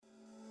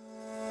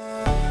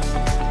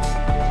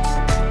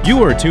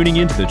You are tuning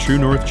into the True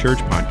North Church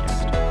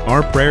podcast.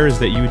 Our prayer is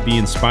that you would be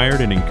inspired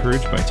and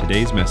encouraged by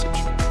today's message.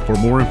 For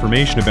more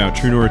information about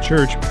True North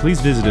Church, please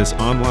visit us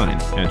online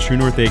at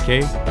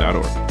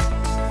truenorthak.org.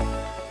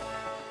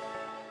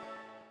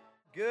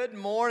 Good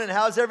morning.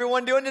 How's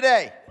everyone doing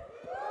today?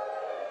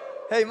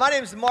 Hey, my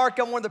name's Mark.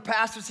 I'm one of the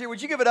pastors here.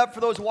 Would you give it up for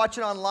those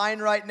watching online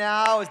right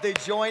now as they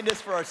joined us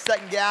for our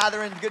second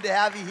gathering? Good to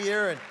have you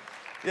here. And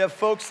we have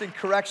folks in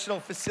correctional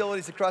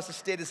facilities across the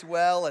state as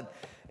well.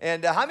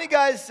 And how many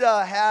guys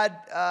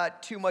had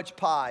too much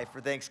pie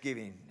for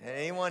Thanksgiving?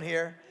 Anyone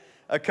here?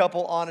 A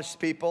couple honest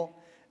people.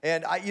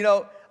 And I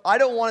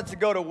don't want it to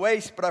go to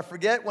waste, but I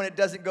forget when it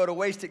doesn't go to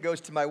waste, it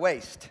goes to my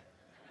waist.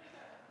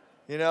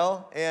 You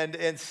know?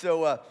 And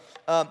so,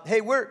 hey,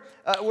 we're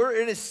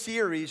in a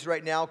series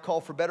right now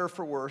called For Better or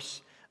For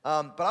Worse.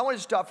 But I want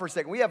to stop for a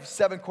second. We have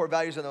 7 core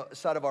values on the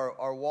side of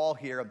our wall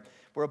here.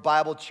 We're a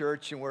Bible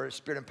church and we're a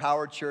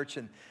Spirit-empowered church.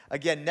 And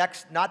again,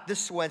 not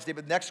this Wednesday,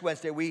 but next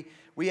Wednesday, we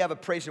have a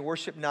praise and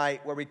worship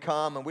night where we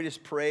come and we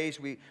just praise,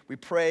 we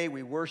pray,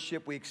 we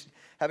worship, we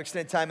have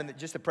extended time in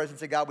just the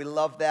presence of God. We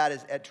love that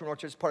at True North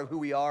Church. It's part of who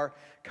we are.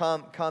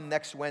 Come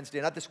next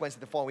Wednesday, not this Wednesday,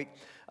 the following week.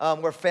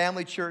 We're a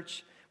family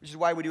church, which is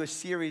why we do a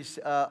series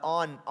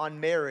on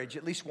marriage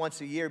at least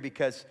once a year,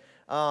 because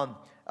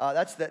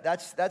that's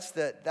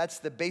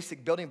the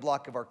basic building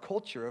block of our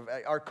culture.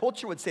 Our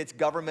culture would say it's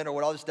government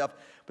or all this stuff,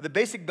 but the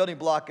basic building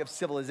block of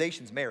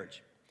civilization is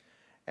marriage.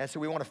 And so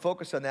we want to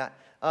focus on that.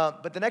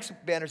 But the next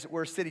banner is that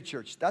we're a city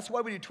church. That's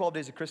why we do 12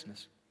 Days of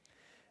Christmas.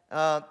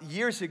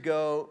 Years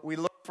ago, we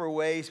looked for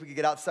ways we could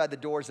get outside the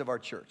doors of our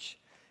church.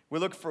 We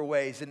look for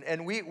ways,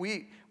 and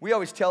we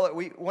always tell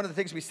it. One of the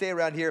things we say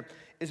around here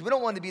is we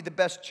don't want to be the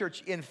best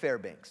church in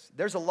Fairbanks.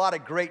 There's a lot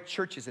of great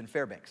churches in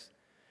Fairbanks.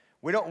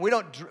 We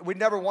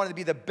never want to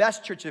be the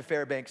best church in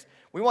Fairbanks.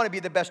 We want to be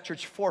the best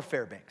church for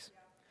Fairbanks.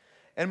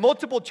 And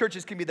multiple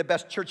churches can be the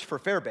best church for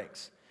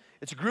Fairbanks.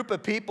 It's a group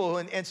of people,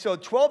 and so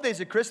 12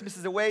 Days of Christmas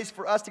is a way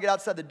for us to get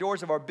outside the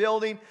doors of our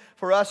building,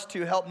 for us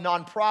to help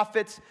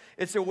nonprofits.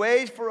 It's a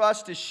way for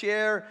us to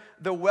share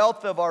the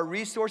wealth of our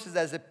resources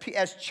as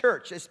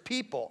church, as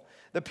people.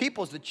 The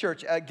people's the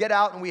church. Get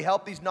out and we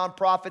help these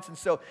nonprofits, and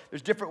so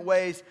there's different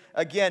ways.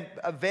 Again,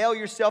 avail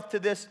yourself to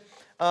this.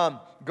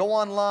 Go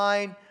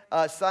online,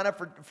 sign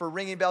up for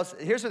Ringing Bells.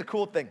 Here's the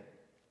cool thing.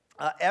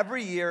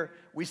 Every year,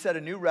 we set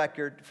a new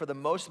record for the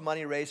most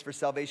money raised for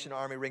Salvation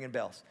Army Ringing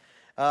Bells.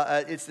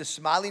 It's the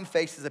smiling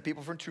faces of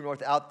people from True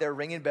North out there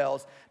ringing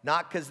bells,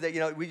 not because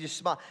we just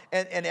smile.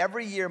 And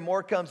every year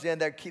more comes in.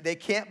 They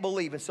can't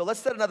believe. And so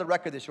let's set another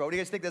record this year. What do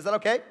you guys think? Is that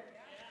okay?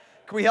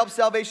 Can we help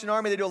Salvation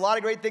Army? They do a lot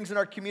of great things in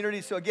our community.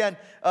 So again,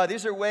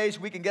 these are ways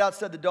we can get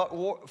outside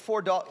the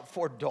four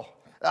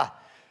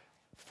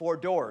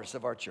doors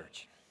of our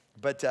church.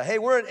 But hey,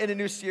 we're in a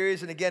new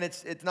series, and again,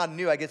 it's not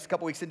new. I guess a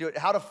couple weeks into it.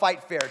 How to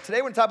fight fair. Today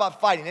we're going to talk about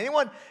fighting.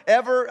 Anyone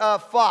ever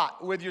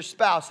fought with your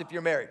spouse if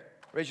you're married?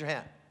 Raise your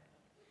hand.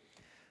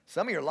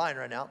 Some of you are lying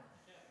right now.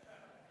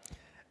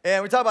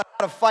 And we talk about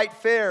how to fight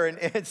fair.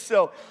 And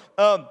so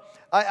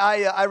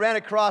I ran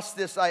across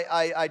this.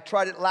 I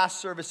tried it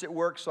last service at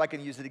work, so I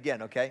can use it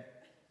again, okay?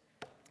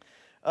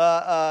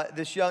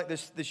 This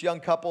young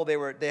couple, they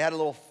had a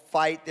little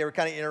fight. They were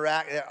kind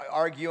of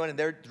arguing, and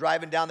they're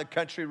driving down the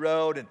country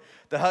road. And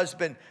the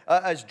husband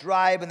is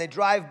driving. They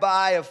drive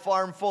by a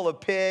farm full of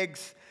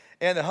pigs.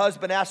 And the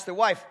husband asks the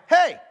wife,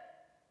 "Hey,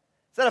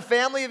 is that a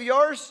family of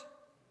yours?"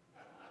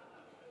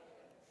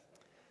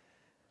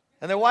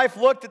 And the wife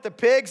looked at the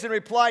pigs and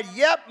replied,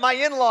 "Yep, my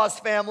in-laws'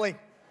 family."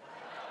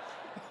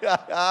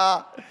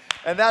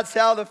 And that's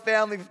how the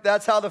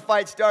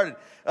fight started.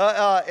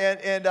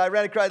 And I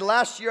ran across.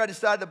 Last year, I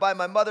decided to buy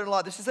my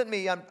mother-in-law. This isn't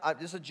me.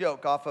 This is a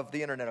joke off of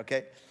the internet,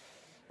 okay?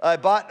 I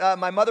bought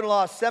my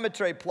mother-in-law a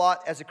cemetery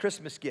plot as a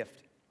Christmas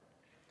gift.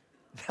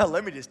 Now,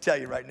 let me just tell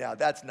you right now,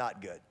 that's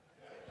not good.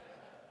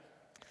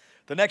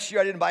 The next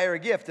year, I didn't buy her a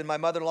gift, and my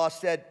mother-in-law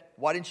said,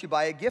 "Why didn't you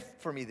buy a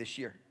gift for me this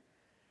year?"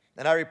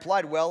 And I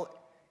replied, "Well,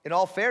 in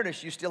all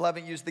fairness, you still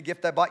haven't used the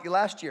gift I bought you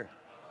last year."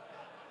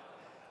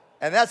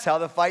 And that's how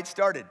the fight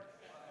started.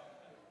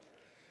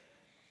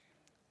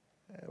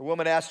 A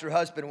woman asked her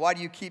husband, "Why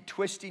do you keep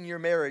twisting your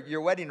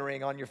wedding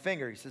ring on your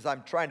finger?" He says,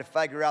 "I'm trying to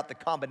figure out the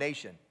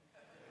combination."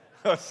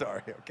 Oh,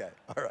 sorry. Okay.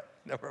 All right.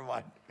 Never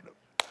mind.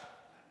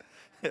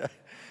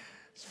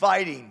 It's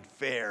fighting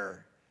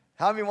fair.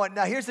 How many want?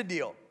 Now, here's the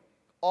deal.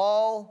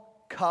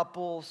 All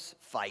couples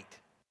fight.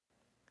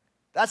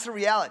 That's the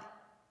reality.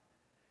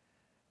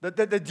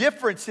 The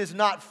difference is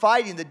not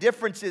fighting. The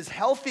difference is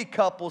healthy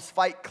couples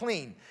fight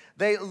clean.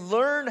 They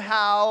learn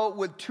how,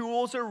 with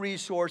tools or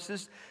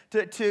resources,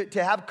 to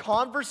have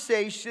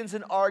conversations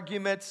and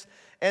arguments,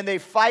 and they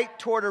fight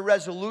toward a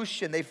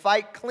resolution. They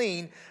fight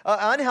clean.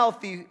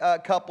 Unhealthy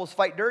couples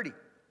fight dirty.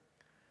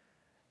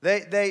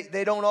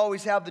 They don't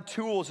always have the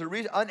tools.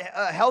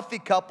 Healthy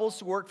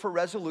couples work for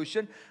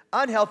resolution.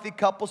 Unhealthy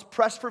couples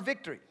press for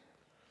victory.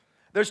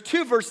 There's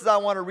 2 verses I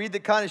want to read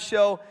that kind of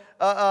show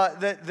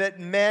that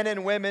men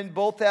and women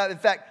both have. In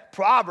fact,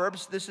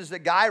 Proverbs, this is the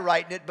guy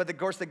writing it, but of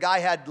course the guy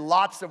had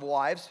lots of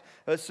wives.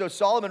 So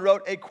Solomon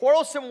wrote, "A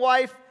quarrelsome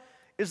wife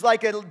is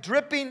like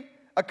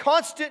a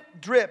constant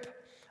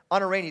drip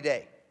on a rainy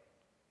day.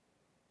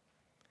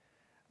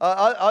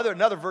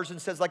 Another version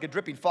says like a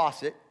dripping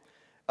faucet.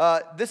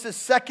 This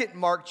is 2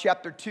 Mark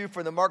chapter 2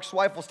 from the Mark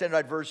Zweifel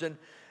Standardized Version.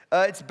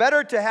 It's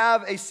better to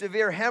have a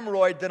severe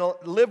hemorrhoid than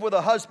live with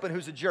a husband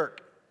who's a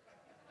jerk.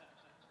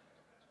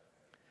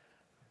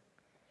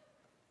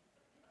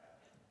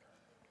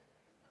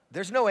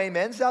 There's no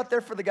amens out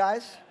there for the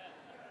guys.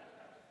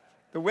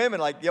 The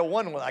women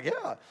one like,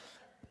 yeah.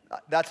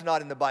 That's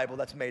not in the Bible,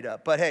 that's made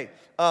up. But hey,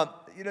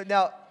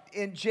 now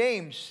in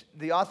James,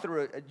 the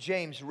author of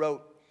James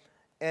wrote,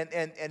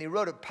 and he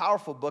wrote a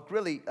powerful book.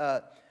 Really,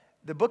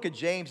 the book of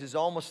James is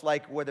almost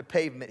like where the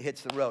pavement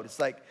hits the road. It's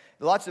like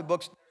lots of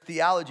books,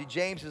 theology.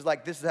 James is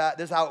like, this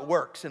is how it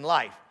works in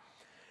life.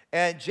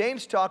 And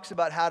James talks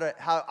about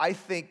how I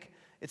think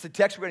it's a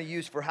text we're going to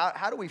use for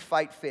how do we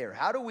fight fair?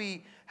 How do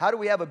we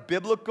have a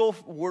biblical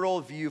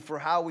worldview for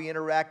how we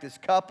interact as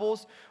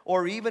couples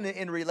or even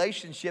in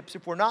relationships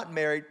if we're not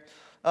married?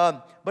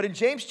 But in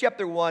James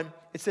chapter 1,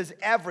 it says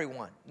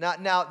everyone.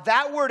 Now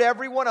that word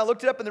everyone, I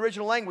looked it up in the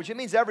original language. It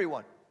means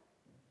everyone.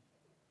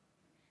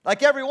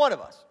 Like every one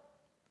of us.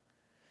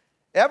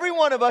 Every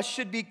one of us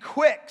should be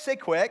quick. Say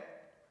quick.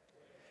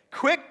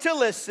 Quick to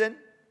listen,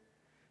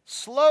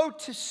 slow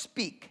to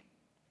speak,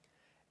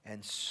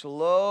 and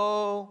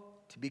slow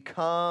to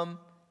become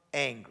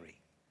angry.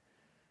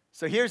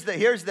 So here's the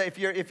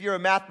if you're a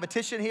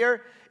mathematician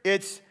here,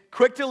 it's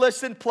quick to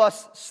listen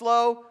plus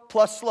slow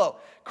plus slow.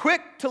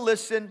 Quick to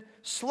listen,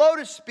 slow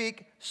to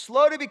speak,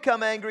 slow to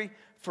become angry,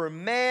 for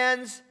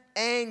man's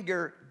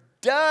anger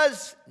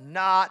does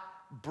not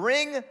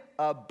bring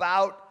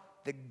about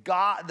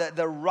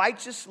the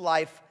righteous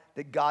life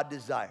that God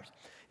desires.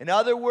 In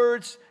other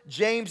words,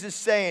 James is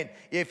saying,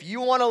 if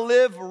you want to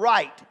live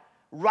right,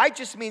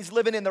 righteous means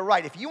living in the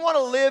right. If you want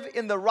to live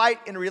in the right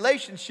in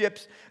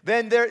relationships,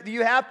 then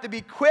you have to be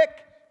quick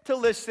to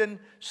listen,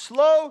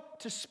 slow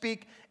to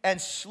speak,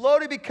 and slow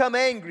to become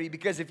angry.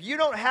 Because if you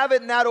don't have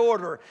it in that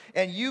order,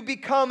 and you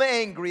become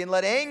angry and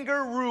let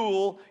anger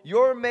rule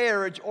your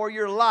marriage or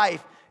your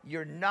life,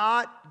 you're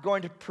not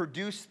going to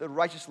produce the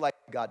righteous life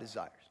God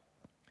desires.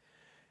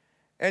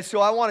 And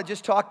so I want to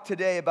just talk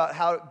today about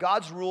how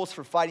God's rules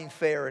for fighting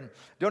fair. And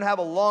don't have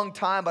a long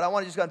time, but I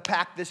want to just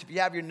unpack this. If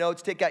you have your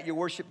notes, take out your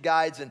worship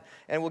guides, and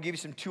we'll give you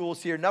some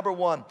tools here. Number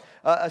one,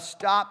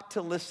 stop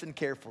to listen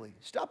carefully.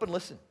 Stop and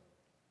listen.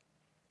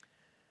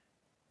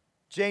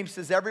 James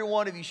says every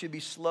one of you should be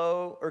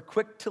slow or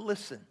quick to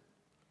listen.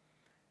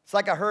 It's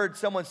like I heard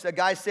a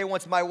guy say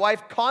once, my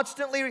wife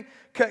constantly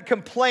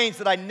complains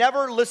that I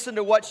never listen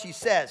to what she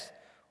says,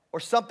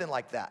 or something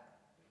like that.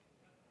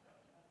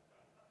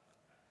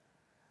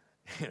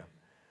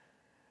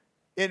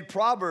 In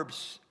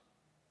Proverbs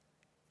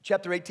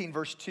chapter 18,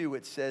 verse 2,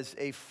 it says,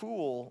 a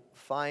fool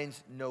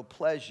finds no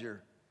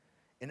pleasure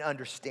in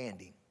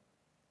understanding,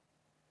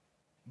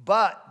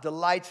 but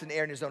delights in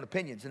airing his own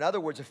opinions. In other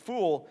words, a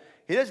fool,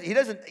 he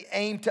doesn't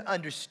aim to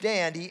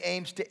understand, he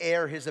aims to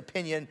air his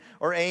opinion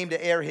or aim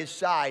to air his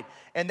side.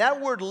 And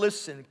that word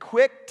listen,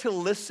 quick to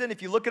listen,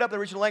 if you look it up in the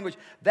original language,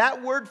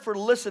 that word for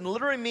listen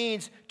literally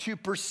means to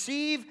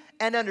perceive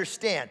and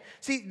understand.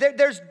 See,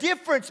 there's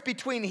difference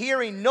between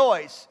hearing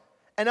noise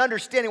and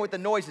understanding what the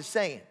noise is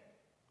saying.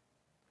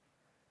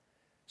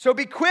 So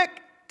be quick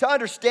to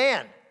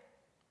understand.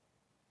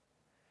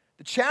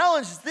 The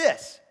challenge is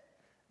this.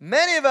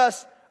 Many of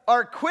us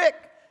are quick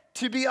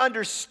to be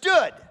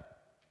understood,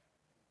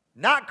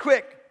 not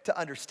quick to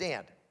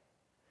understand.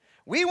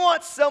 We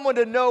want someone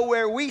to know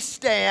where we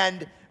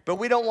stand, but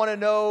we don't want to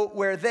know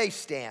where they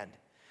stand.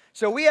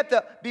 So we have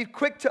to be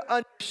quick to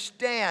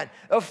understand.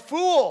 A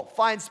fool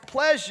finds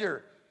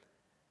pleasure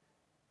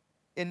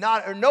in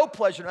no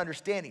pleasure in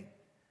understanding.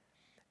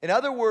 In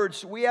other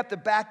words, we have to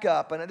back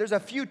up, and there's a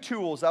few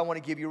tools I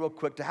want to give you real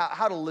quick to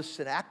how to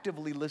listen,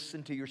 actively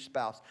listen to your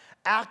spouse,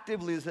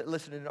 actively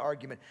listen in an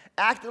argument,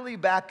 actively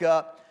back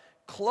up,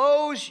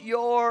 close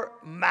your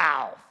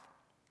mouth,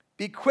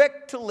 be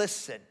quick to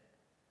listen,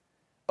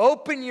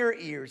 open your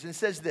ears, and it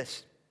says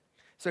this.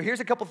 So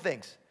here's a couple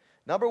things.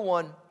 Number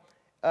one,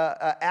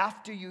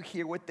 after you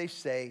hear what they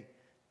say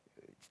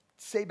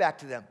back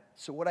to them,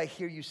 so what I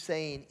hear you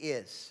saying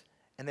is,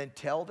 and then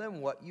tell them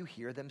what you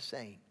hear them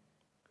saying.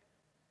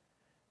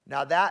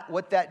 Now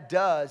what that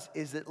does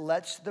is it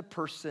lets the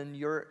person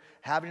you're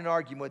having an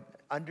argument with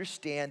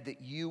understand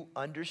that you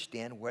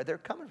understand where they're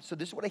coming from. So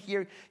this is what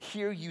I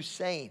hear you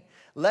saying.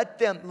 Let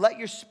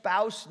your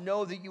spouse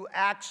know that you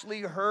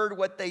actually heard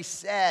what they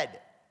said.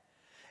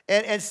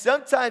 And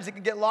sometimes it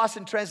can get lost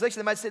in translation.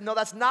 They might say, no,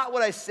 that's not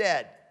what I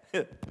said.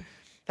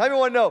 How many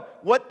want to know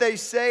what they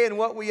say and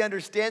what we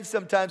understand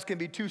sometimes can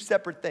be two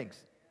separate things?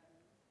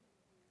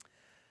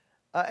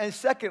 And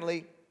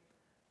secondly,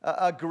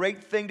 a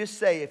great thing to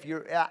say if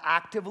you're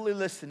actively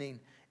listening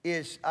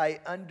is, I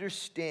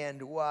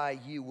understand why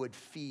you would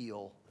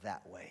feel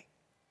that way.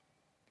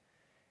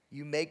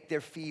 You make their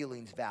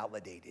feelings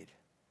validated.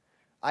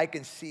 I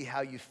can see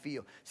how you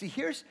feel. See,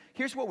 here's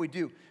what we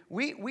do.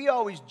 We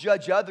always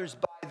judge others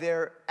by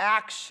their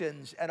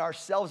actions and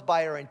ourselves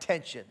by our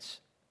intentions.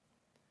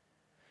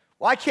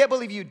 Well, I can't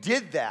believe you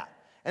did that.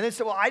 And then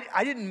say, well,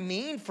 I didn't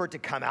mean for it to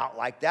come out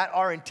like that.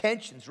 Our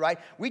intentions, right?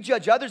 We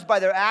judge others by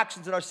their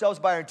actions and ourselves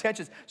by our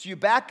intentions. So you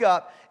back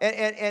up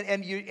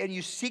and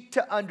you seek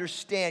to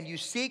understand. You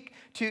seek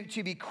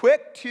to be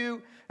quick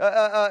to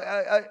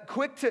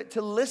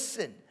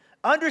listen.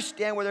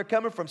 Understand where they're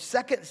coming from.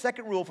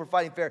 Second rule for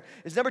fighting fair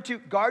is number 2,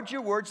 guard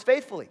your words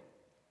faithfully.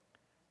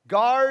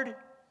 Guard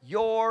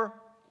your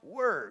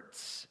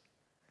words.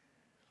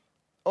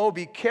 Oh,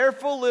 be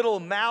careful, little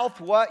mouth,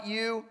 what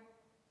you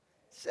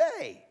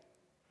say.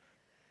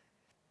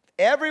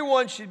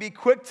 Everyone should be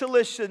quick to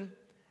listen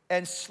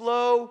and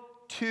slow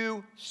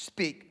to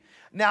speak.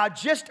 Now,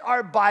 just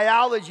our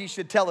biology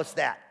should tell us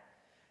that.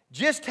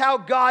 Just how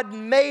God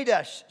made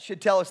us should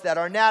tell us that,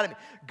 our anatomy.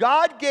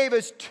 God gave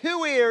us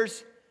 2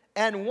 ears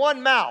and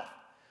 1 mouth.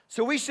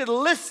 So we should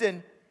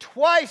listen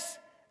twice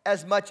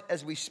as much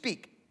as we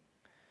speak.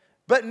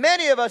 But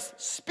many of us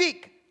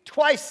speak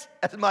twice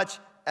as much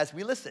as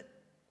we listen.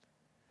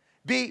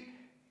 Be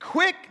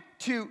quick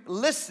to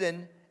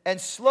listen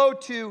and slow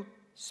to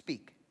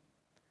speak.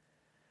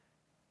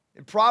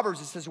 In Proverbs,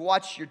 it says,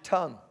 watch your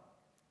tongue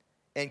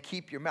and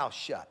keep your mouth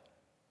shut,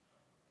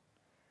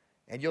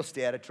 and you'll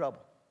stay out of trouble.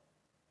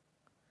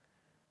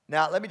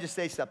 Now, let me just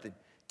say something.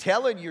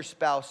 Telling your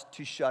spouse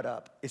to shut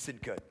up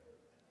isn't good.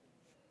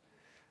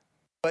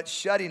 But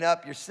shutting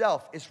up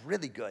yourself is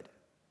really good.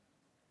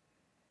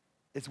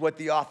 It's what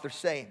the author's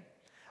saying.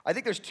 I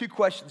think there's 2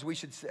 questions we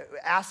should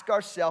ask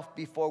ourselves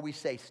before we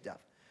say stuff.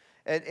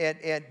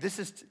 And this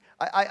is,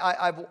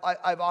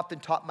 I've often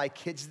taught my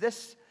kids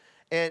this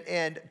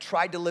and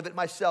tried to live it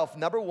myself.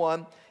 Number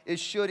 1 is,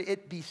 should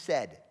it be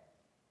said?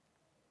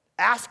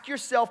 Ask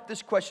yourself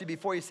this question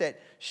before you say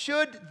it.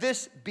 Should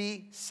this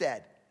be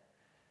said?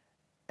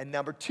 And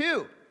number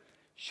 2,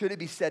 should it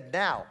be said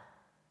now?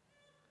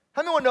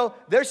 How many want to know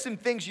there's some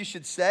things you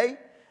should say,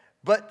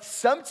 but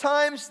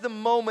sometimes the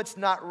moment's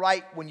not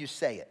right when you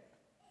say it,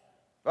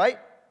 right?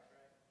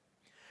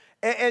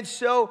 And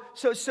so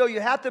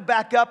you have to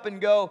back up and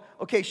go,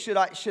 okay, should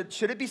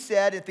it be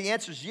said? If the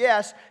answer is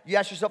yes, you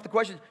ask yourself the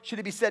question, should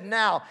it be said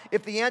now?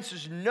 If the answer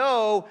is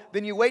no,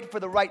 then you wait for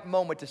the right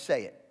moment to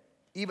say it.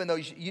 Even though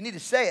you need to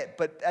say it,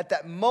 but at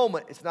that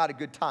moment, it's not a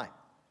good time.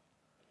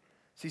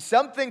 See,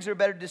 some things are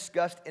better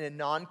discussed in a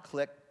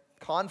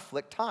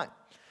non-conflict time.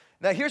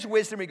 Now, here's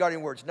wisdom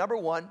regarding words. Number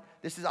 1,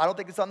 I don't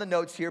think it's on the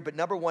notes here, but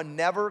number 1,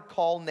 never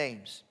call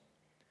names.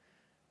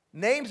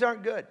 Names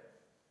aren't good.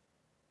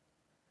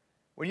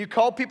 When you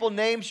call people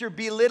names, you're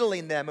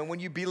belittling them. And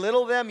when you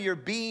belittle them, you're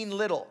being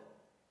little.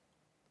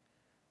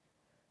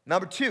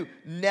 Number 2,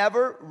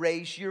 never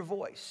raise your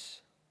voice.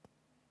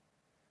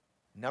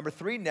 Number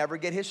 3, never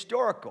get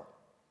historical.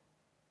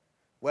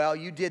 Well,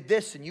 you did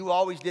this, and you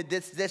always did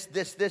this,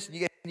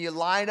 and you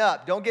line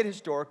up. Don't get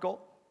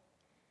historical.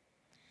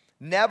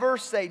 Never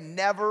say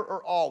never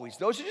or always.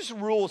 Those are just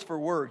rules for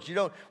words. You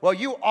don't, well,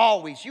 you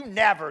always, you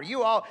never,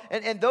 you all,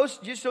 and those,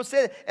 you just don't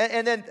say that.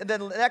 And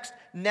then next,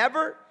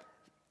 never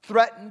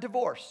threaten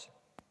divorce.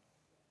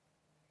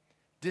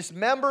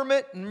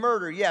 Dismemberment and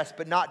murder, yes,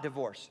 but not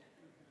divorce.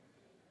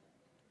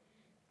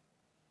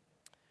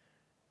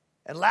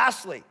 And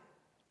lastly,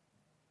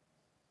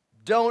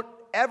 don't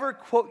ever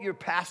quote your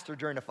pastor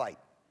during a fight.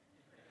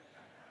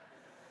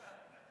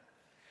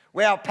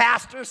 Well,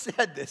 pastor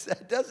said this.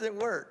 That doesn't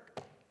work.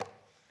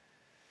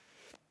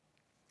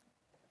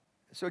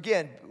 So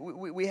again,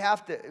 we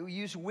have to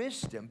use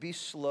wisdom. Be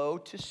slow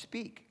to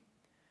speak.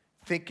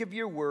 Think of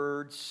your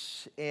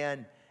words,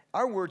 and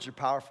our words are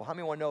powerful. How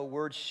many want to know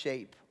words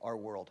shape our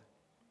world?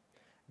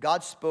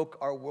 God spoke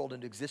our world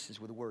into existence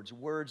with words.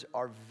 Words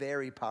are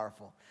very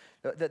powerful.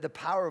 The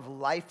power of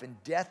life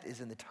and death is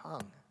in the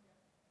tongue.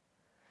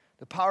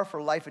 The power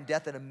for life and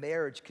death in a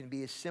marriage can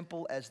be as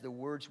simple as the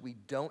words we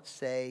don't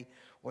say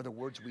or the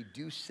words we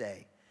do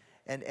say.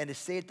 And to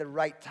say at the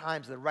right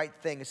times, the right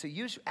thing. And so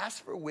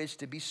ask for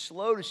wisdom. Be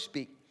slow to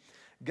speak.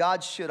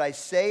 God, should I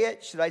say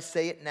it? Should I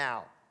say it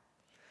now?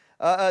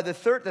 The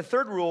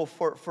third rule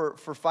for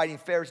fighting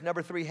fair is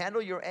number 3,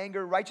 handle your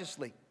anger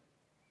righteously.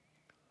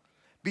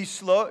 Be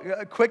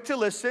quick to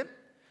listen,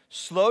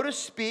 slow to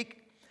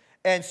speak,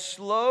 and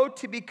slow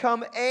to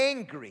become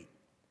angry.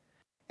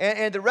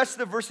 And the rest of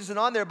the verse isn't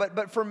on there,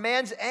 but for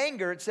man's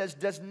anger, it says,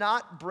 does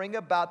not bring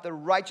about the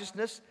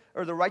righteousness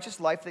or the righteous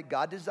life that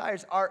God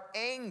desires. Our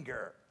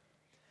anger.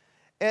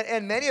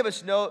 And many of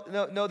us know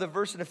the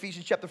verse in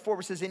Ephesians chapter 4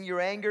 where it says, in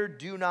your anger,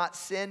 do not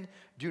sin.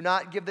 Do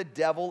not give the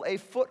devil a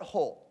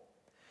foothold.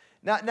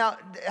 Now,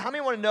 how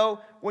many want to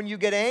know when you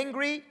get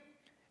angry,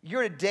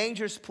 you're in a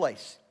dangerous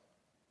place?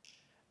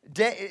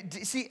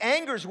 See,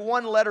 anger is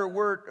one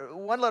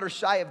letter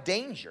shy of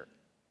danger.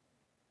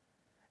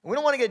 We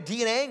don't want to get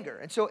D in anger.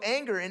 And so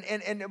anger,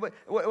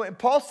 and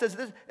Paul says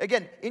this,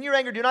 again, in your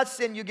anger, do not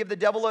sin, you give the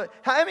devil a...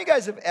 How many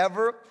guys have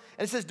ever,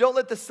 and it says, don't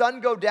let the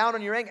sun go down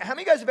on your anger. How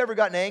many guys have ever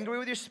gotten angry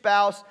with your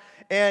spouse,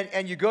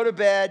 and you go to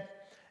bed,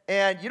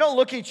 and you don't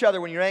look at each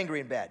other when you're angry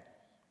in bed?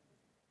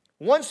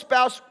 One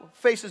spouse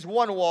faces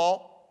one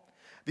wall,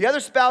 the other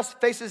spouse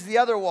faces the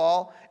other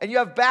wall, and you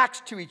have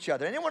backs to each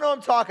other. Anyone know what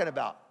I'm talking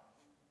about?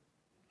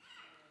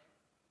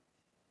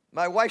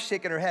 My wife's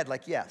shaking her head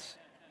like, yes.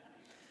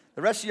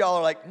 The rest of y'all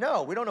are like,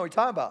 no, we don't know what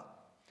you're talking about.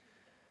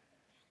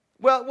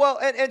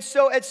 And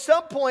so at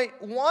some point,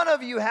 one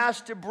of you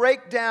has to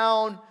break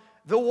down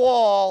the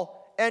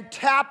wall and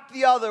tap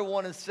the other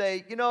one and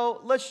say,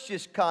 let's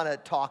just kind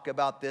of talk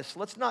about this.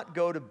 Let's not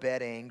go to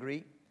bed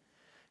angry.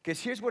 Because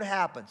here's what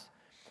happens.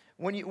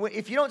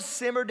 If you don't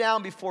simmer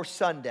down before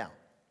sundown,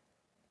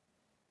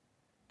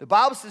 the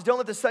Bible says, don't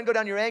let the sun go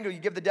down your anger. You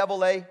give the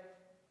devil a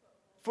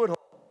foothold.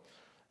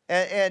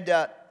 And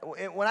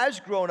when I was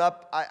growing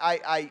up,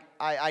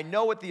 I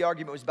know what the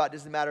argument was about. It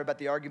doesn't matter about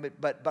the argument,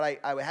 but I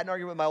had an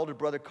argument with my older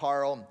brother,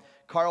 Carl. And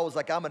Carl was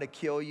like, I'm going to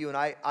kill you. And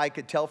I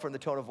could tell from the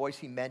tone of voice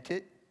he meant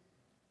it.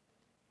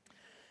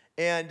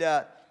 And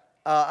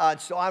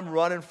so I'm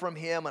running from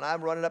him, and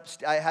I'm running up.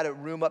 I had a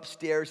room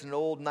upstairs in an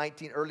old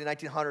early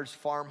 1900s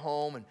farm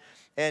home,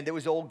 and there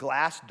was old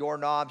glass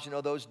doorknobs,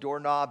 those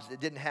doorknobs that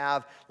didn't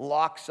have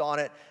locks on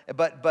it.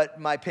 But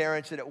my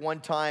parents, at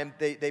one time,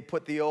 they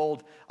put the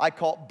old, I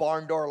call it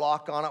barn door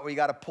lock on it, where you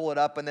got to pull it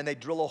up, and then they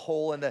drill a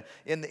hole in the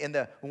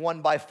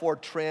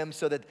 1x4 trim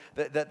so that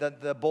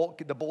the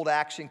bolt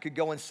action could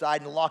go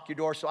inside and lock your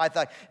door. So I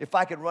thought if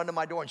I could run to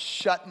my door and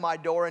shut my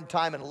door in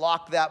time and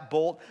lock that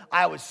bolt,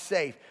 I was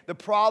safe. The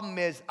problem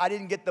is I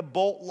didn't get the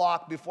bolt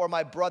locked before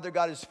my brother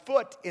got his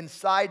foot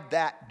inside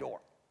that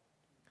door.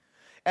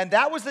 And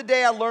that was the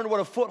day I learned what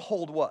a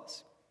foothold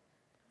was.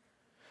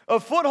 A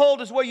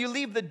foothold is where you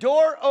leave the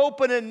door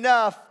open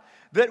enough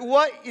that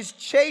what is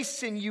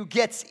chasing you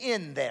gets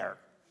in there.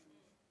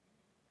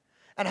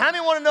 And how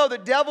many want to know the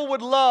devil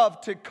would love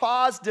to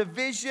cause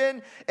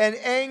division and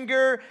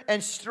anger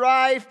and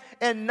strife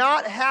and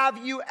not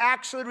have you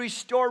actually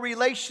restore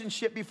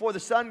relationship before the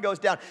sun goes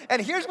down? And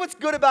here's what's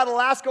good about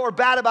Alaska or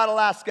bad about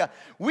Alaska.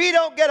 We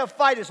don't get a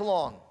fight as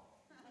long.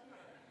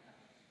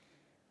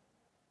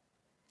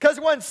 Because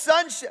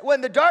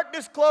when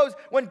darkness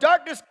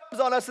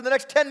comes on us in the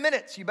next 10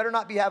 minutes, you better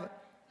not be having.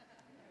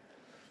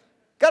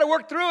 Got to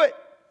work through it.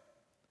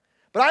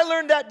 But I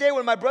learned that day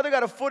when my brother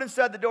got a foot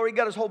inside the door, he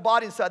got his whole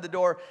body inside the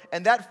door,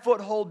 and that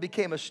foothold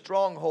became a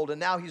stronghold,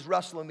 and now he's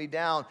wrestling me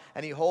down,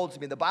 and he holds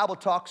me. The Bible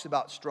talks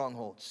about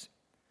strongholds.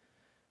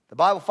 The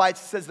Bible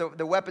says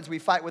the weapons we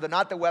fight with are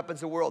not the weapons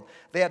of the world.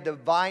 They have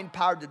divine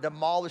power to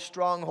demolish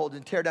strongholds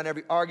and tear down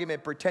every argument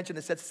and pretension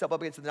that sets itself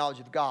up against the knowledge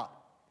of God.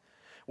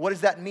 What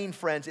does that mean,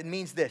 friends? It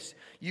means this.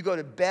 You go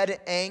to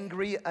bed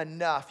angry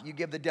enough, you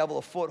give the devil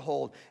a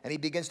foothold, and he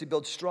begins to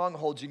build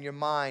strongholds in your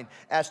mind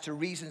as to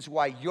reasons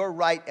why you're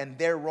right and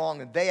they're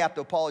wrong, and they have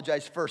to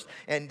apologize first.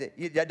 And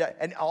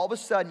all of a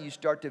sudden, you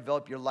start to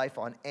develop your life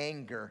on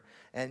anger.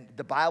 And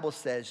the Bible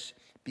says,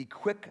 be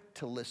quick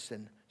to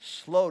listen,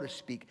 slow to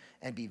speak,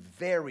 and be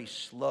very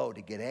slow to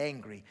get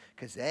angry,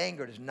 because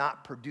anger does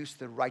not produce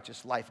the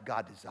righteous life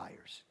God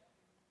desires.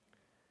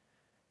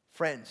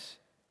 Friends,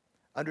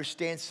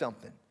 understand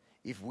something.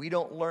 If we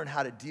don't learn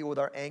how to deal with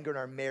our anger in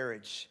our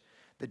marriage,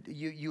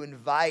 you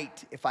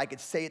invite, if I could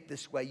say it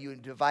this way, you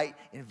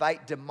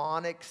invite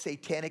demonic,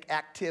 satanic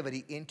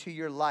activity into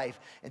your life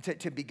and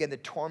to begin to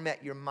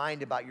torment your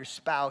mind about your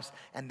spouse,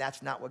 and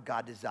that's not what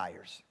God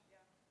desires.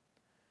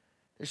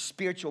 There's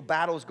spiritual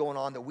battles going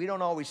on that we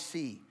don't always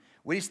see.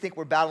 We just think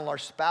we're battling our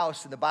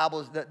spouse, and the Bible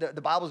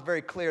is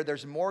very clear.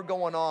 There's more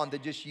going on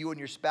than just you and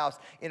your spouse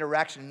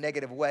interaction in a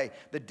negative way.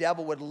 The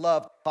devil would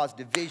love to cause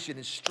division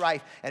and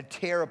strife and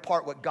tear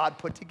apart what God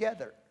put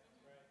together.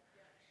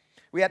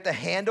 We have to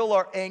handle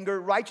our anger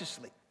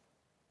righteously.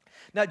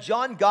 Now,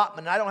 John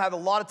Gottman, I don't have a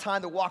lot of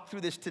time to walk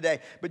through this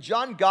today, but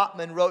John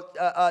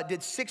Gottman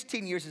did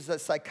 16 years as a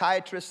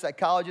psychiatrist,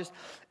 psychologist,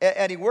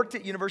 and he worked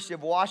at University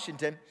of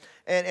Washington,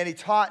 and he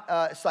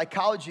taught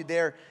psychology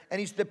there, and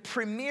he's the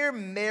premier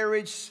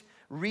marriage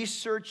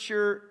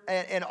researcher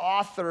and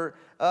author.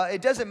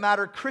 It doesn't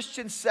matter,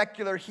 Christian,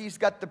 secular, he's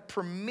got the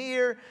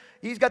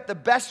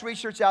best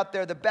research out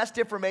there, the best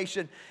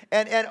information,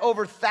 and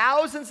over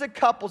thousands of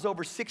couples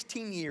over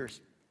 16 years.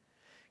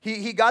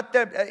 He got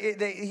them,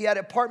 he had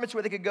apartments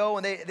where they could go,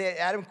 and they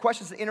had him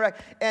questions to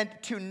interact. And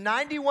to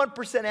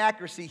 91%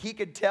 accuracy, he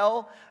could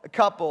tell a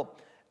couple,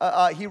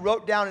 he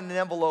wrote down in an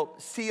envelope,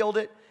 sealed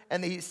it,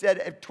 and he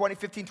said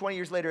 15, 20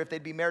 years later, if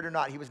they'd be married or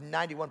not, he was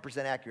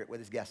 91% accurate with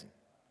his guessing.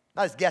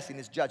 Not his guessing,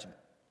 his judgment.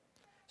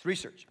 It's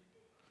research.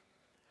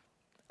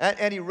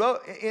 And he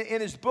wrote,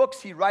 in his books,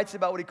 he writes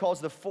about what he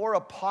calls the 4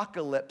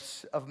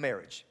 apocalypse of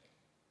marriage.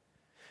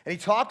 And he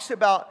talks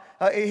about,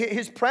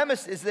 his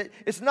premise is that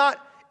it's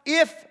not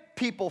if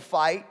people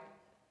fight,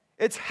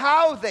 it's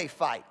how they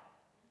fight.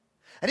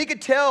 And he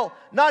could tell,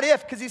 not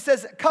if, because he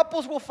says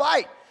couples will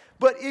fight.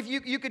 But if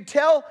you could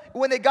tell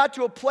when they got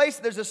to a place,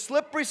 there's a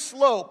slippery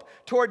slope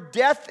toward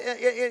death,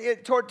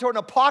 toward an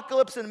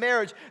apocalypse in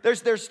marriage.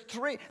 There's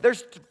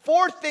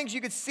 4 things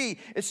you could see.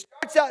 It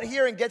starts out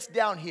here and gets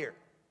down here.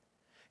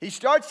 He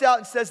starts out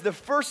and says the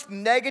first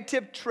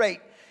negative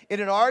trait in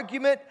an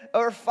argument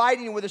or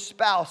fighting with a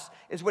spouse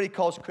is what he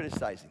calls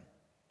criticizing.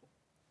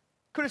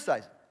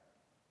 Criticizing.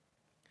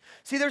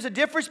 See, there's a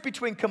difference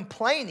between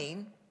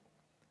complaining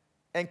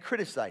and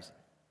criticizing.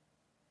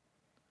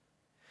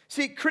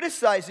 See,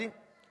 criticizing,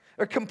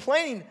 Or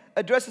complaining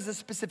addresses a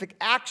specific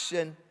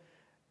action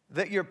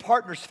that your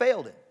partner's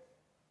failed in.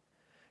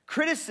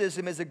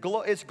 Criticism is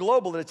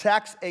global. It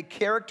attacks a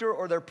character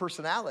or their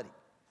personality.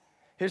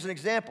 Here's an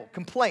example.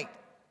 Complaint.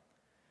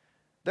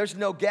 There's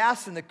no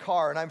gas in the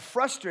car, and I'm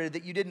frustrated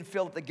that you didn't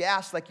fill up the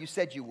gas like you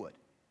said you would.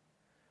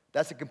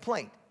 That's a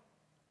complaint.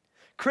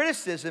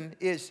 Criticism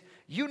is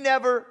you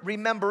never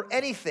remember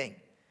anything.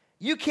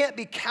 You can't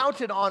be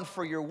counted on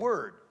for your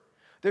word.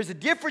 There's a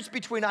difference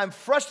between I'm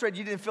frustrated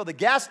you didn't fill the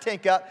gas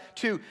tank up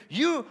to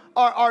you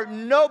are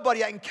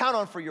nobody I can count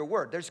on for your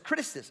word. There's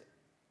criticism.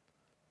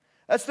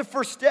 That's the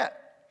first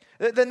step.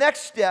 The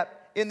next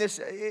step in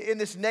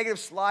this negative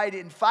slide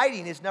in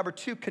fighting is number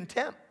 2,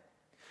 contempt.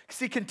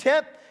 See,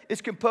 contempt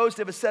is composed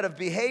of a set of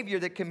behavior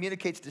that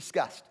communicates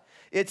disgust.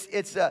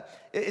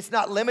 It's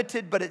not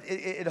limited, but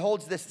it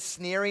holds this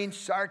sneering,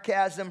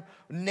 sarcasm,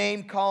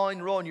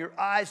 name-calling, rolling your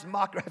eyes,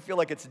 mockery. I feel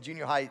like it's a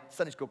junior high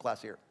Sunday school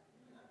class here.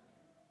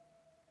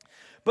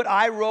 But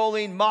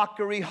eye-rolling,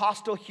 mockery,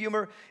 hostile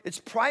humor, it's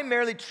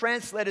primarily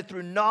translated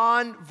through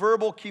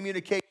non-verbal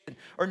communication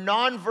or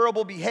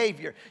non-verbal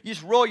behavior. You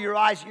just roll your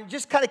eyes. You're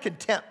just kind of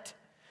contempt.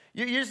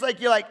 You're like,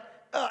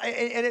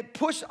 and it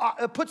puts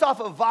off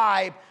a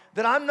vibe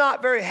that I'm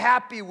not very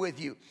happy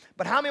with you.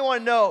 But how many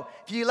want to know,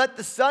 if you let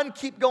the sun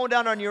keep going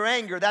down on your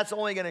anger, that's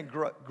only going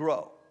to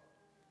grow.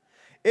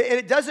 And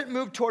it doesn't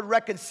move toward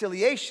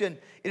reconciliation.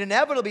 It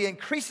inevitably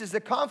increases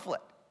the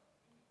conflict.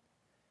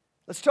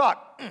 Let's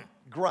talk.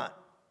 Grunt.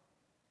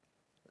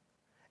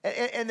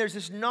 And there's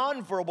this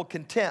nonverbal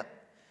contempt.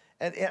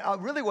 And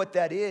really what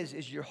that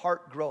is your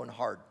heart growing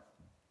hard.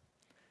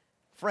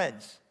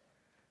 Friends,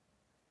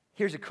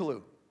 here's a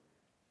clue.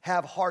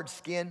 Have hard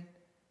skin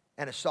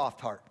and a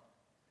soft heart.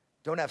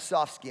 Don't have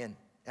soft skin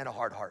and a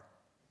hard heart.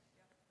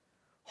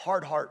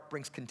 Hard heart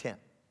brings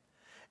contempt.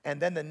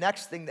 And then the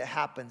next thing that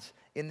happens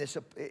in this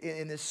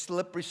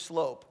slippery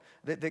slope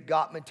that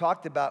Gottman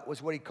talked about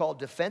was what he called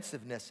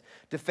defensiveness.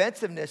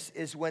 Defensiveness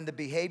is when the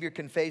behavior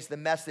conveys the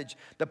message,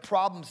 the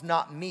problem's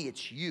not me,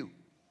 it's you.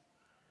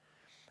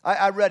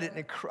 I've read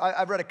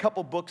a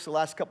couple books the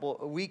last couple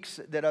of weeks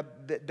that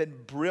have been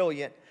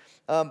brilliant.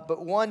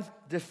 But one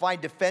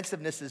defined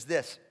defensiveness as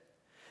this: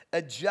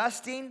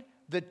 adjusting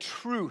the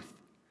truth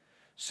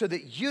so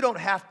that you don't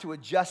have to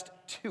adjust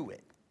to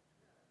it.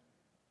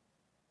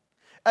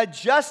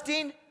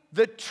 Adjusting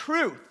the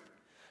truth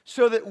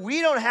so that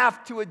we don't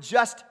have to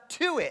adjust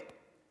to it.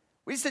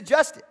 We just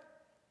adjust it.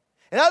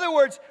 In other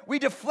words, we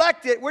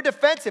deflect it. We're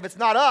defensive. It's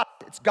not us.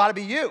 It's got to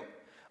be you.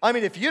 I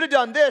mean, if you'd have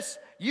done this,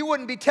 you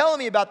wouldn't be telling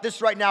me about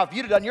this right now if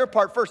you'd have done your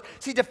part first.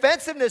 See,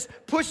 defensiveness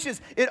pushes,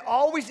 it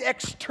always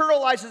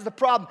externalizes the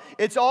problem.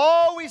 It's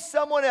always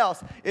someone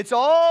else. It's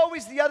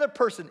always the other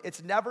person.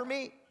 It's never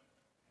me.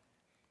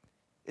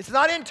 It's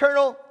not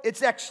internal,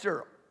 it's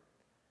external.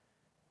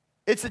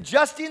 It's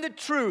adjusting the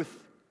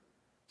truth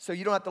so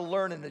you don't have to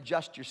learn and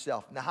adjust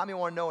yourself. Now, how many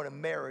want to know in a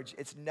marriage,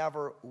 it's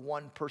never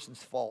one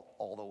person's fault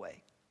all the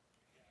way?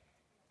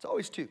 It's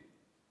always two.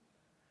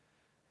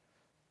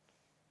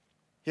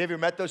 Have you ever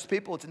met those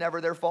people? It's never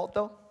their fault,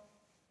 though.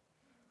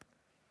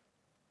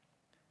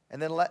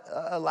 And then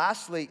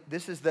lastly,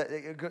 this is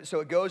so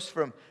it goes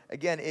from,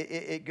 again,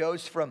 it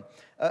goes from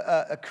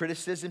a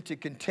criticism to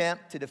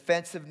contempt to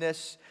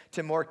defensiveness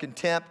to more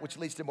contempt, which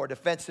leads to more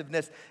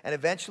defensiveness. And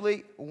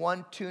eventually,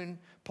 one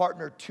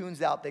partner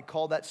tunes out. They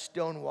call that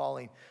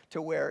stonewalling,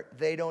 to where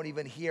they don't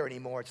even hear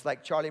anymore. It's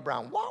like Charlie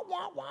Brown. Wah,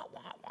 wah, wah,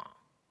 wah, wah.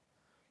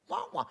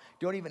 Wah, wah.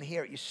 Don't even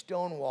hear it. You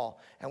stonewall.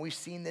 And we've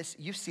seen this.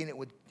 You've seen it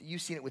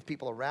with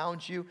people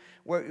around you,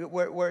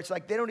 where it's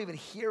like they don't even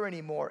hear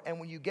anymore. And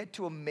when you get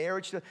to a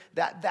marriage,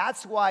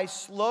 that's why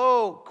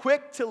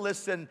quick to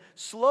listen,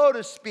 slow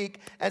to speak,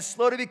 and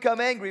slow to become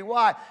angry.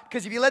 Why?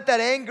 Because if you let that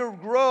anger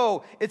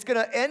grow, it's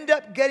going to end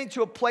up getting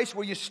to a place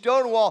where you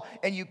stonewall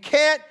and you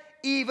can't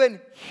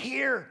even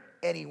hear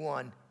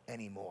anyone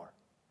anymore.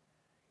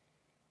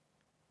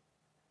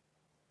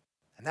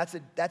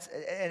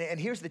 And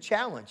here's the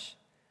challenge.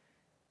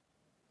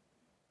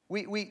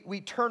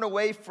 We turn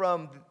away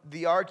from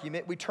the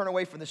argument. We turn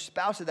away from the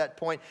spouse at that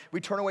point. We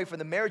turn away from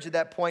the marriage at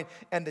that point.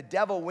 And the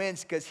devil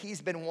wins because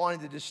he's been wanting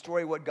to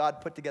destroy what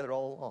God put together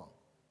all along.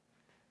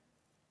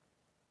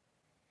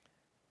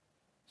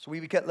 So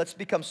let's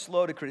become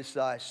slow to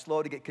criticize,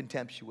 slow to get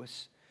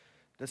contemptuous.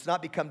 Let's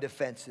not become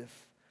defensive.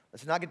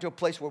 Let's not get to a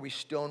place where we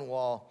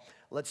stonewall.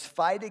 Let's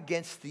fight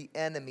against the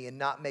enemy and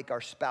not make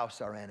our spouse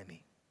our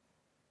enemy.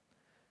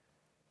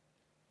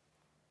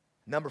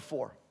 Number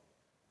 4.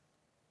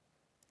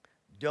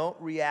 Don't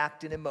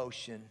react in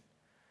emotion,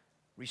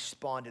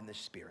 respond in the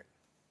Spirit.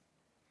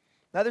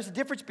 Now, there's a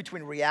difference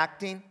between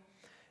reacting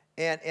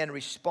and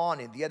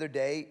responding. The other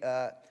day,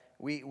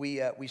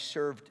 we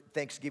served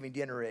Thanksgiving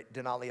dinner at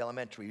Denali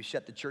Elementary. We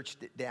shut the church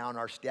down.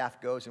 Our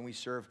staff goes and we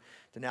serve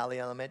Denali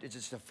Elementary. It's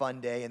just a fun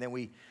day. And then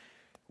we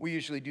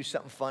usually do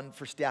something fun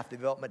for staff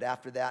development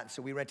after that. And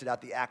so we rented out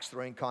the axe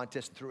throwing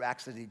contest and threw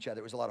axes at each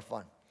other. It was a lot of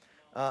fun.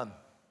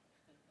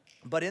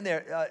 But in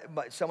there,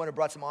 someone had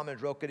brought some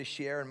almond roca to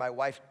share, and my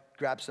wife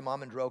grabbed some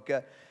almond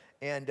roca,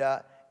 and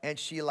and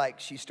she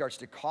starts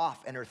to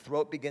cough, and her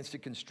throat begins to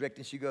constrict,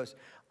 and she goes,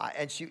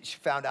 and she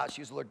found out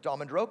she was allergic to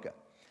almond roca.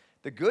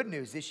 The good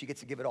news is she gets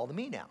to give it all to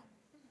me now.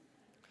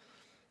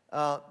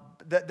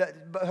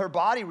 But her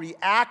body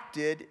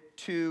reacted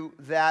to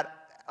that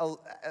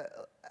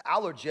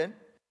allergen,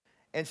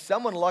 and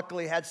someone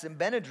luckily had some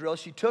Benadryl.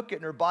 She took it,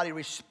 and her body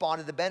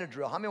responded to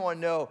Benadryl. How many want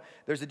to know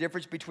there's a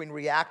difference between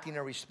reacting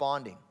and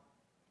responding?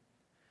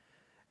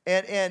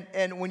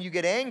 And when you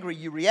get angry,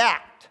 you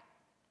react.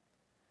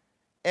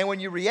 And when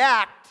you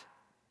react,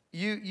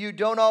 you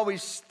don't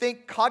always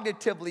think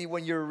cognitively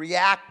when you're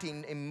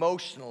reacting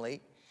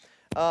emotionally.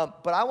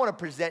 But I want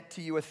to present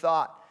to you a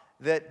thought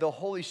that the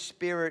Holy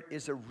Spirit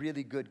is a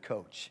really good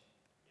coach.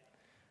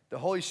 The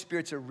Holy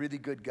Spirit's a really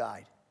good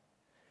guide.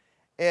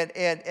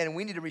 And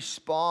we need to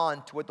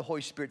respond to what the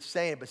Holy Spirit's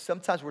saying, but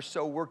sometimes we're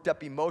so worked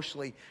up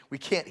emotionally, we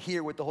can't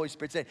hear what the Holy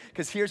Spirit's saying.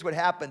 Because here's what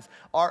happens.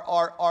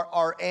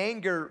 Our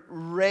anger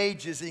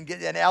rages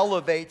and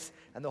elevates,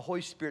 and the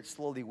Holy Spirit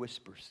slowly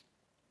whispers.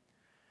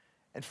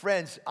 And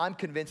friends, I'm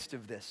convinced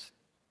of this.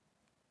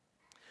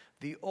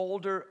 The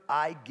older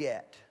I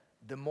get,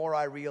 the more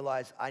I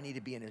realize I need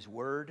to be in His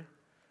Word.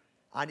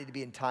 I need to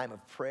be in time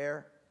of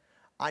prayer.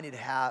 I need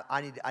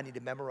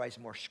to memorize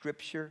more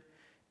Scripture.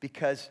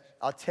 Because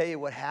I'll tell you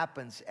what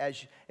happens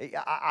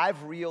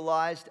I've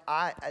realized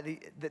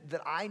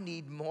that I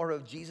need more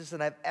of Jesus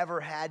than I've ever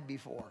had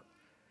before.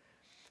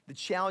 The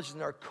challenges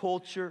in our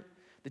culture,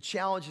 the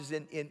challenges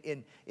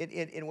in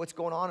what's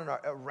going on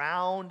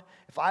around.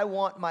 If I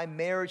want my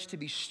marriage to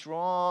be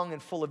strong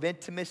and full of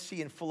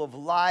intimacy and full of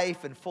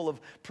life and full of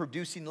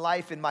producing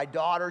life in my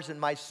daughters and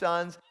my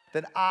sons,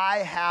 then I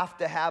have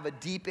to have a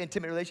deep,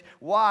 intimate relationship.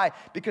 Why?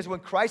 Because when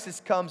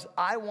crisis comes,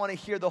 I want to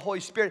hear the Holy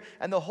Spirit.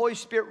 And the Holy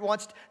Spirit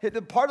part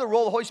of the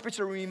role of the Holy Spirit is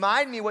to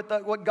remind me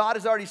what God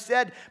has already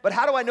said. But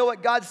how do I know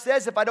what God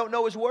says if I don't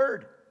know His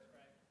Word?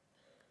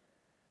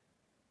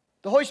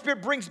 The Holy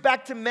Spirit brings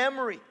back to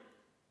memory.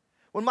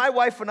 When my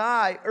wife and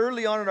I,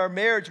 early on in our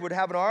marriage, would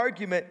have an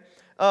argument,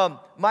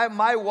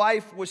 my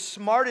wife was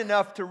smart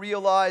enough to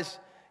realize,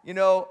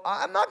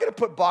 I'm not going to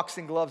put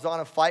boxing gloves on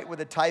and fight with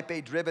a Type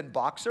A driven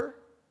boxer.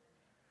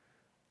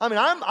 I mean,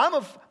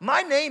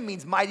 my name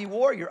means mighty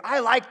warrior. I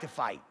like to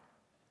fight.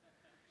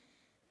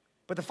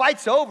 But the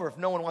fight's over if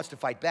no one wants to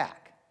fight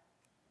back.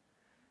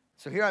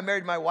 So here I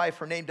married my wife.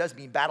 Her name does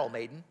mean battle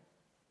maiden.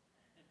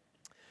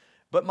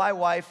 But my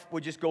wife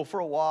would just go for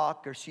a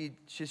walk, or she'd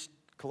just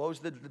close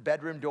the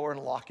bedroom door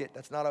and lock it.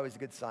 That's not always a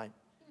good sign.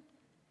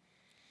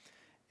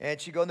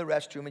 And she'd go in the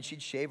restroom, and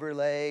she'd shave her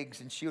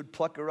legs, and she would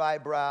pluck her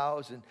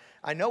eyebrows. And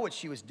I know what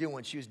she was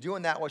doing. She was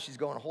doing that while she's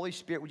going, Holy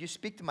Spirit, would you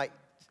speak to my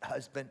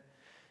husband?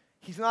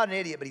 He's not an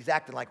idiot, but he's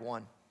acting like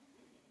one.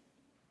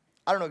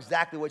 I don't know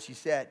exactly what she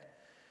said,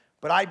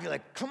 but I'd be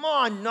like, come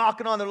on,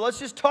 knocking on there. Let's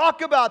just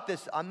talk about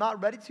this. I'm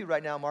not ready to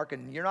right now, Mark,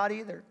 and you're not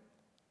either.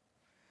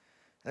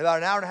 And about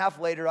an hour and a half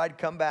later, I'd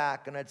come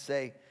back, and I'd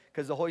say,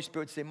 because the Holy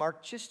Spirit would say,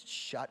 Mark, just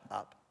shut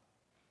up.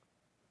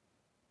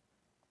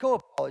 Go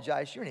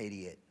apologize. You're an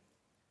idiot.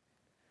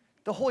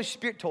 The Holy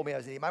Spirit told me I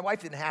was an idiot. My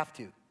wife didn't have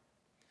to.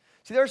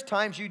 See, there's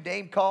times you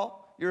name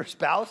call your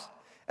spouse,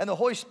 and the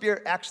Holy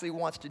Spirit actually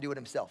wants to do it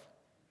Himself.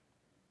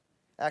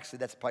 Actually,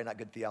 that's probably not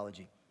good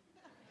theology.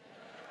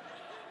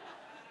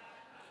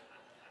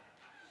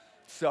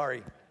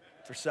 Sorry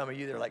for some of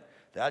you. They're like,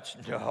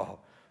 no,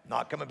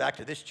 not coming back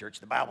to this church.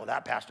 The Bible,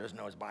 that pastor doesn't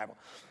know his Bible.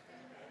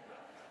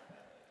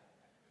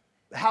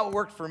 How it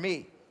worked for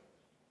me.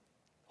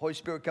 Holy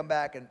Spirit would come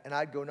back, and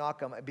I'd go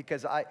knock on,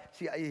 because I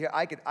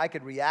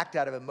could react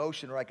out of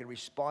emotion, or I could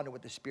respond to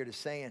what the Spirit is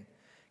saying.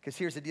 Because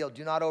here's the deal.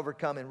 Do not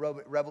overcome, in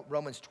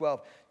Romans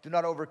 12, do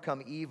not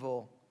overcome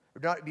evil, or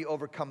do not be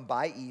overcome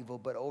by evil,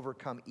 but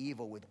overcome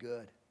evil with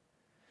good.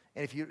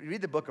 And if you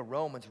read the book of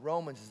Romans,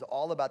 Romans is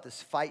all about this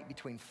fight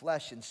between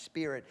flesh and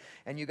spirit.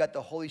 And you got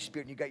the Holy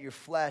Spirit, and you got your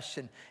flesh.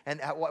 And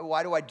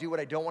why do I do what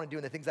I don't want to do?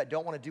 And the things I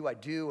don't want to do, I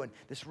do. And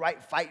this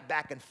right fight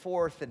back and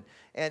forth.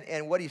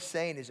 And what he's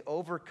saying is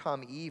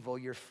overcome evil,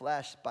 your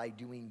flesh, by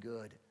doing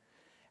good.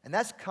 And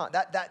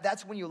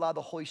that's when you allow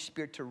the Holy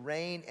Spirit to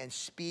reign and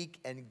speak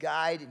and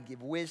guide and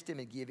give wisdom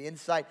and give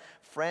insight.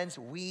 Friends,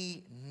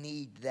 we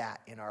need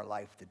that in our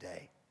life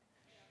today.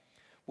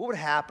 What would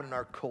happen in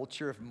our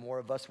culture if more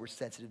of us were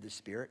sensitive to the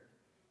Spirit?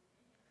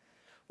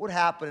 What would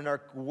happen in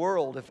our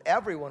world if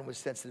everyone was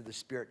sensitive to the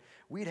Spirit?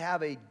 We'd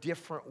have a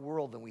different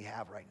world than we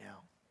have right now.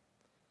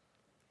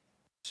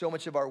 So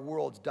much of our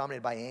world's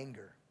dominated by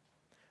anger.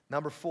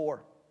 Number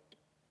four,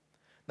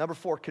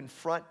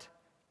 confront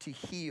to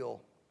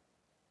heal,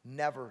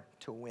 never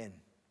to win.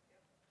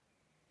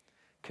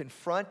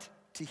 Confront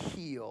to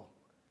heal,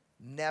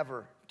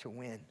 never to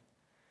win.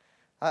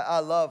 I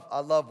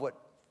love what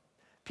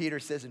Peter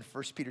says in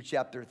 1 Peter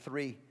chapter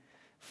 3,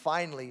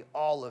 finally,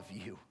 all of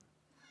you,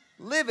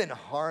 live in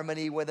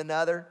harmony with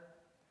another.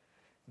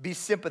 Be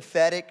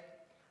sympathetic.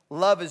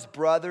 Love as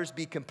brothers.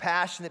 Be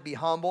compassionate. Be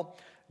humble.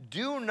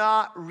 Do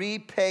not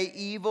repay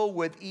evil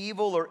with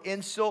evil or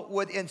insult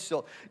with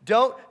insult.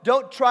 Don't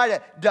try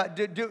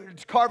to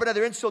carve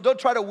another insult. Don't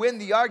try to win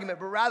the argument,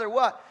 but rather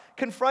what?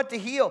 confront to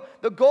heal.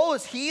 The goal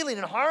is healing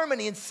and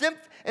harmony and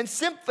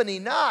symphony,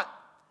 not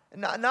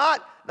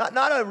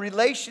a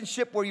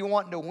relationship where you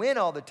want to win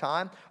all the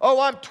time. Oh,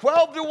 I'm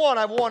 12-1.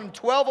 I've won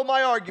 12 of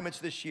my arguments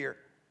this year.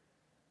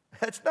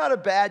 That's not a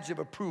badge of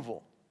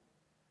approval.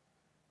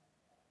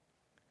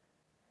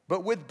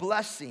 But with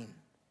blessing,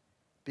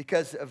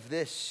 because of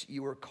this,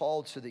 you were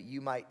called so that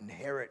you might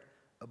inherit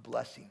a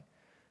blessing.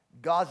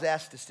 God's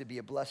asked us to be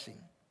a blessing,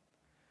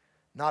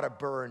 not a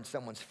burr in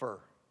someone's fur.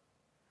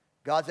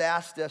 God's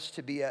asked us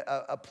to be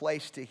a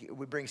place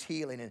that brings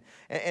healing.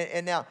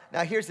 And now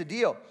here's the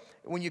deal.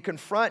 When you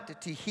confront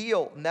to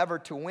heal, never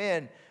to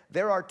win,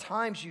 there are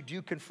times you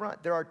do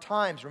confront. There are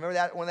times, remember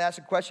that when they ask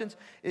the questions,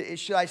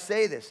 should I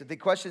say this? If the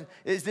question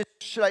is this,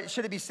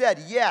 should it be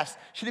said? Yes.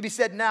 Should it be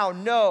said now?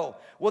 No.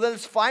 Well, then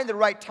let's find the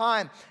right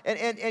time.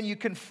 And you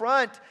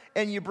confront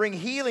and you bring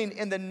healing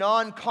in the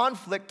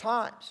non-conflict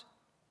times.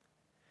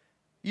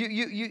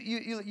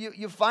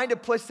 You find a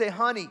place, say,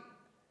 honey,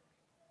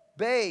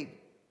 babe,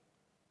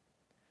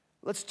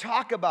 let's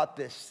talk about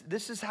this.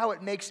 This is how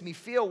it makes me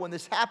feel when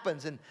this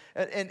happens,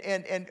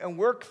 and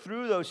work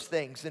through those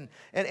things and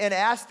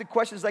ask the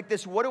questions like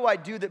this: what do I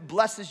do that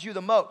blesses you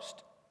the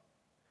most?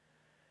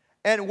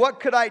 And what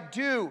could I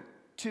do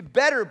to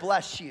better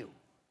bless you?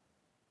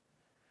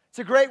 It's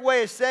a great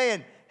way of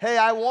saying, hey,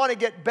 I want to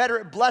get better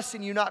at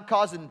blessing you, not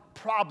causing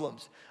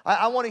problems.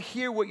 I want to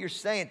hear what you're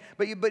saying.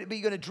 But you're going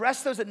to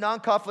address those at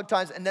non-conflict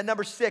times. And then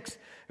number 6,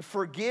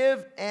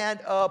 forgive and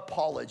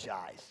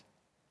apologize.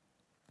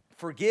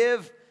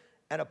 Forgive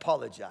and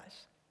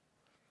apologize.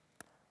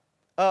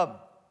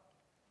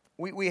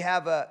 We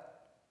have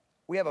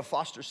a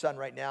foster son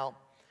right now,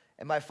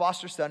 and my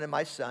foster son and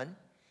my son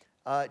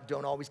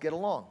don't always get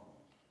along,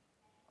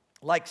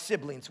 like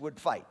siblings would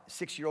fight, a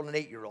 6-year-old and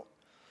an 8-year-old.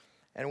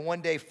 And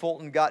one day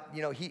Fulton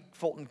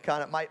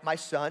my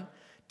son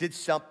did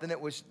something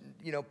that was,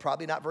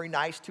 probably not very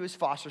nice to his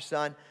foster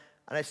son.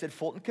 And I said,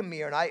 Fulton, come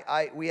here.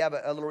 And we have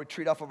a little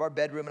retreat off of our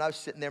bedroom, and I was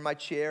sitting there in my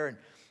chair, and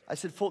I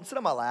said, Fulton, sit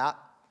on my lap.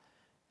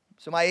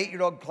 So my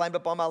 8-year-old climbed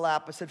up on my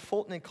lap. I said,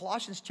 Fulton, in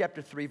Colossians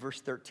chapter 3,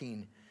 verse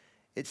 13,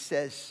 it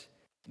says,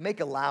 make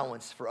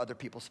allowance for other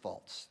people's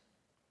faults.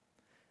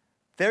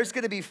 There's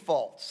going to be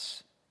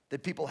faults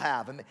that people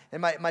have.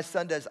 And my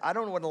son does, I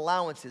don't know what an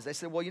allowance is. I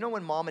said, well,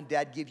 when mom and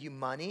dad give you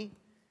money,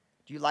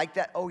 do you like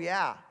that? Oh,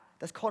 yeah.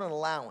 That's called an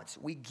allowance.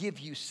 We give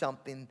you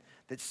something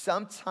that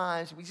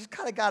sometimes we just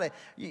kind of got to,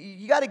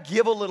 you got to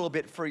give a little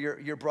bit for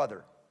your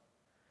brother.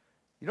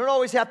 You don't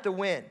always have to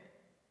win.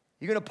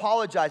 You're going to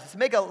apologize. It's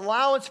make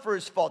allowance for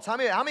his faults. How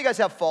many of you guys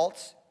have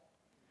faults?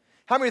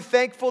 How many are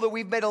thankful that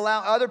we've made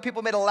other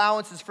people made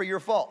allowances for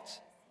your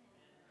faults?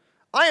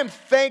 I am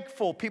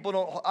thankful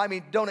people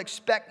don't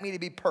expect me to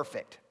be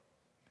perfect.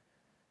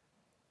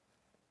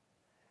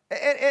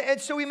 And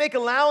so we make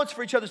allowance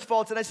for each other's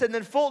faults. And I said, and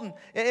then Fulton,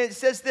 and it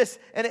says this,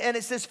 and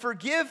it says,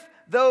 forgive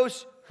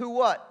those who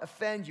what?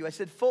 Offend you. I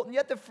said, Fulton, you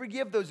have to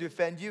forgive those who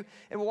offend you.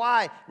 And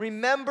why?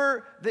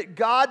 Remember that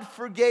God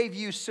forgave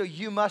you, so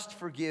you must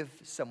forgive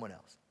someone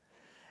else.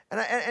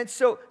 And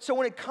so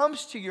when it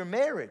comes to your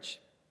marriage,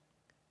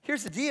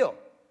 here's the deal.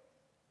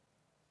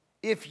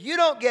 If you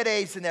don't get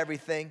A's in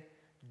everything,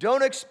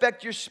 don't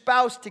expect your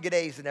spouse to get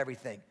A's in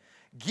everything.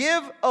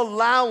 Give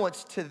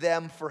allowance to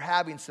them for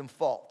having some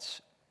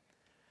faults.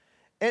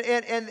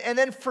 And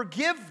then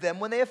forgive them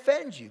when they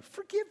offend you.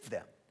 Forgive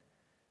them.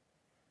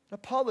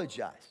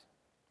 Apologize.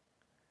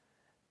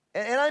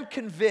 And I'm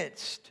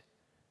convinced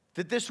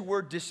that this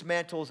word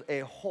dismantles a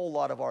whole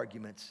lot of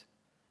arguments.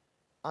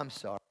 I'm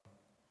sorry.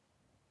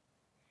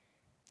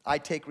 I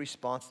take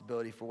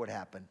responsibility for what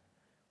happened.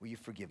 Will you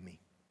forgive me?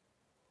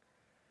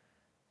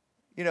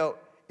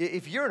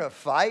 If you're in a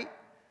fight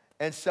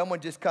and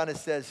someone just kind of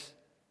says,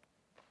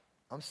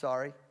 I'm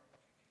sorry,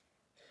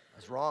 I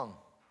was wrong.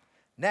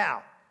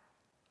 Now,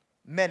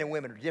 men and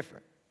women are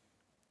different.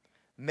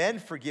 Men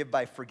forgive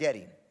by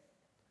forgetting.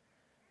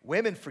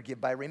 Women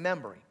forgive by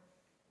remembering.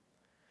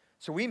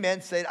 So we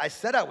men say, I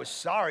said I was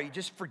sorry,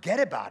 just forget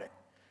about it.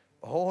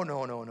 Oh,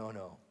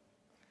 no.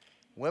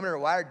 Women are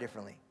wired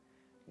differently.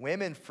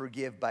 Women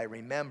forgive by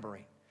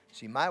remembering.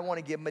 So you might want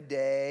to give them a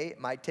day. It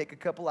might take a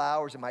couple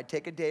hours. It might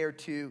take a day or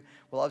two.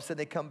 Well, all of a sudden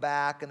they come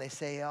back and they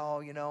say,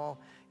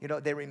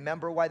 they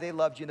remember why they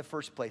loved you in the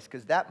first place.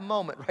 Because that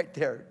moment right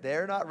there,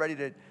 they're not ready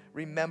to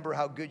remember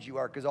how good you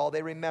are, because all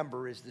they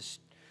remember is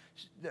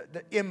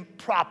the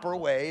improper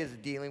way is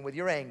dealing with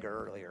your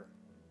anger earlier.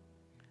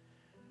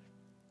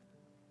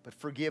 But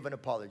forgive and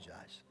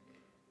apologize.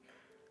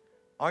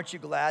 Aren't you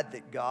glad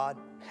that God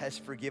has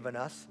forgiven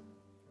us?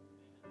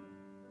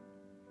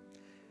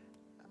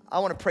 I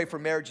want to pray for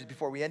marriages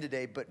before we end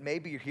today, but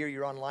maybe you're here,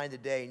 you're online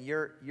today, and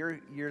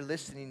you're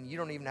listening, you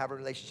don't even have a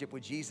relationship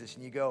with Jesus,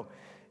 and you go,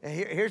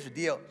 here's the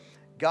deal.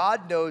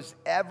 God knows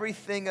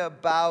everything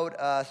about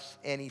us,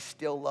 and he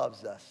still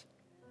loves us.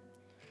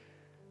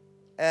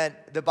 And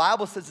the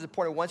Bible says it's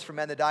appointed once for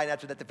men to die, and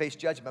after that to face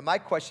judgment. But my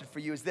question for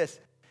you is this.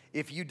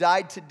 If you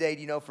died today,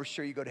 do you know for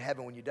sure you go to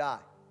heaven when you die?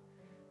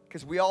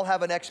 Because we all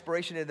have an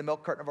expiration in the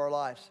milk carton of our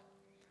lives.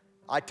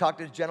 I talked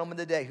to a gentleman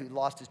today who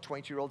lost his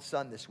 22-year-old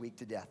son this week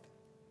to death.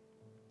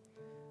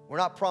 We're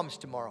not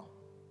promised tomorrow.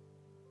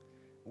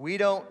 We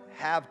don't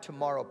have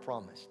tomorrow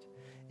promised.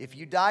 If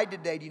you died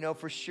today, do you know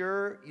for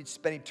sure you'd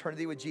spend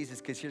eternity with Jesus?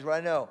 Because here's what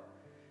I know.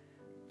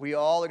 We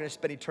all are going to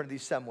spend eternity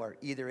somewhere,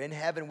 either in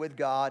heaven with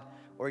God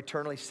or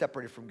eternally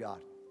separated from God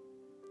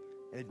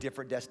in a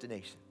different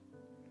destination.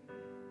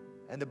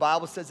 And the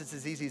Bible says it's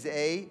as easy as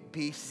A,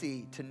 B,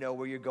 C to know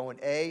where you're going.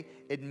 A,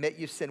 admit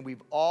you've sinned.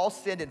 We've all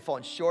sinned and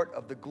fallen short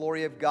of the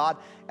glory of God.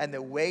 And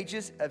the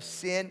wages of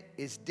sin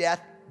is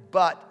death,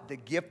 but the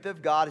gift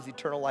of God is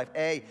eternal life.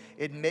 A,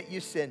 admit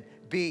you sin.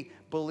 B,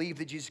 believe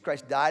that Jesus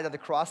Christ died on the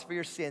cross for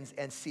your sins.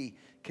 And C,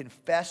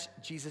 confess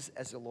Jesus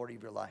as the Lord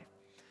of your life.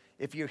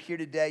 If you're here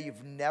today,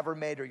 you've never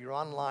made, or you're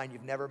online,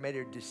 you've never made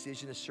a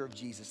decision to serve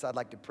Jesus, I'd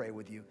like to pray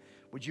with you.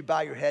 Would you bow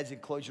your heads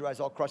and close your eyes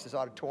all across this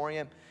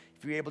auditorium?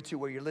 If you're able to,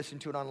 where you're listening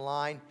to it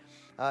online,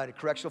 in a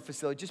correctional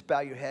facility, just bow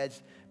your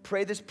heads.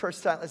 Pray this prayer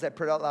silently as I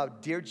pray it out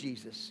loud. Dear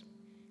Jesus,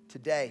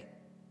 today,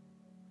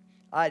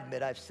 I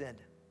admit I've sinned.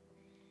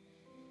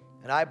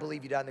 And I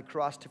believe you died on the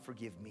cross to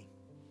forgive me.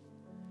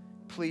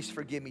 Please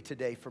forgive me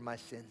today for my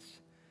sins.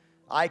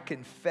 I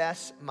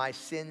confess my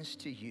sins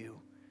to you.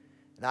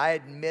 And I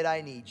admit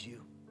I need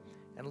you.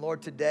 And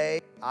Lord,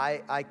 today,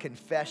 I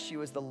confess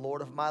you as the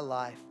Lord of my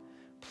life.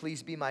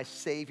 Please be my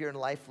Savior and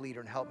life leader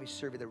and help me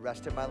serve you the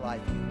rest of my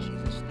life. In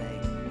Jesus'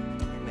 name,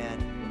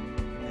 amen.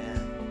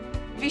 Amen.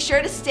 Be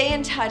sure to stay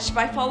in touch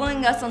by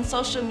following us on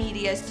social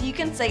media so you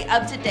can stay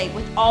up to date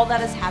with all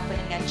that is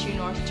happening at True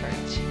North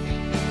Church.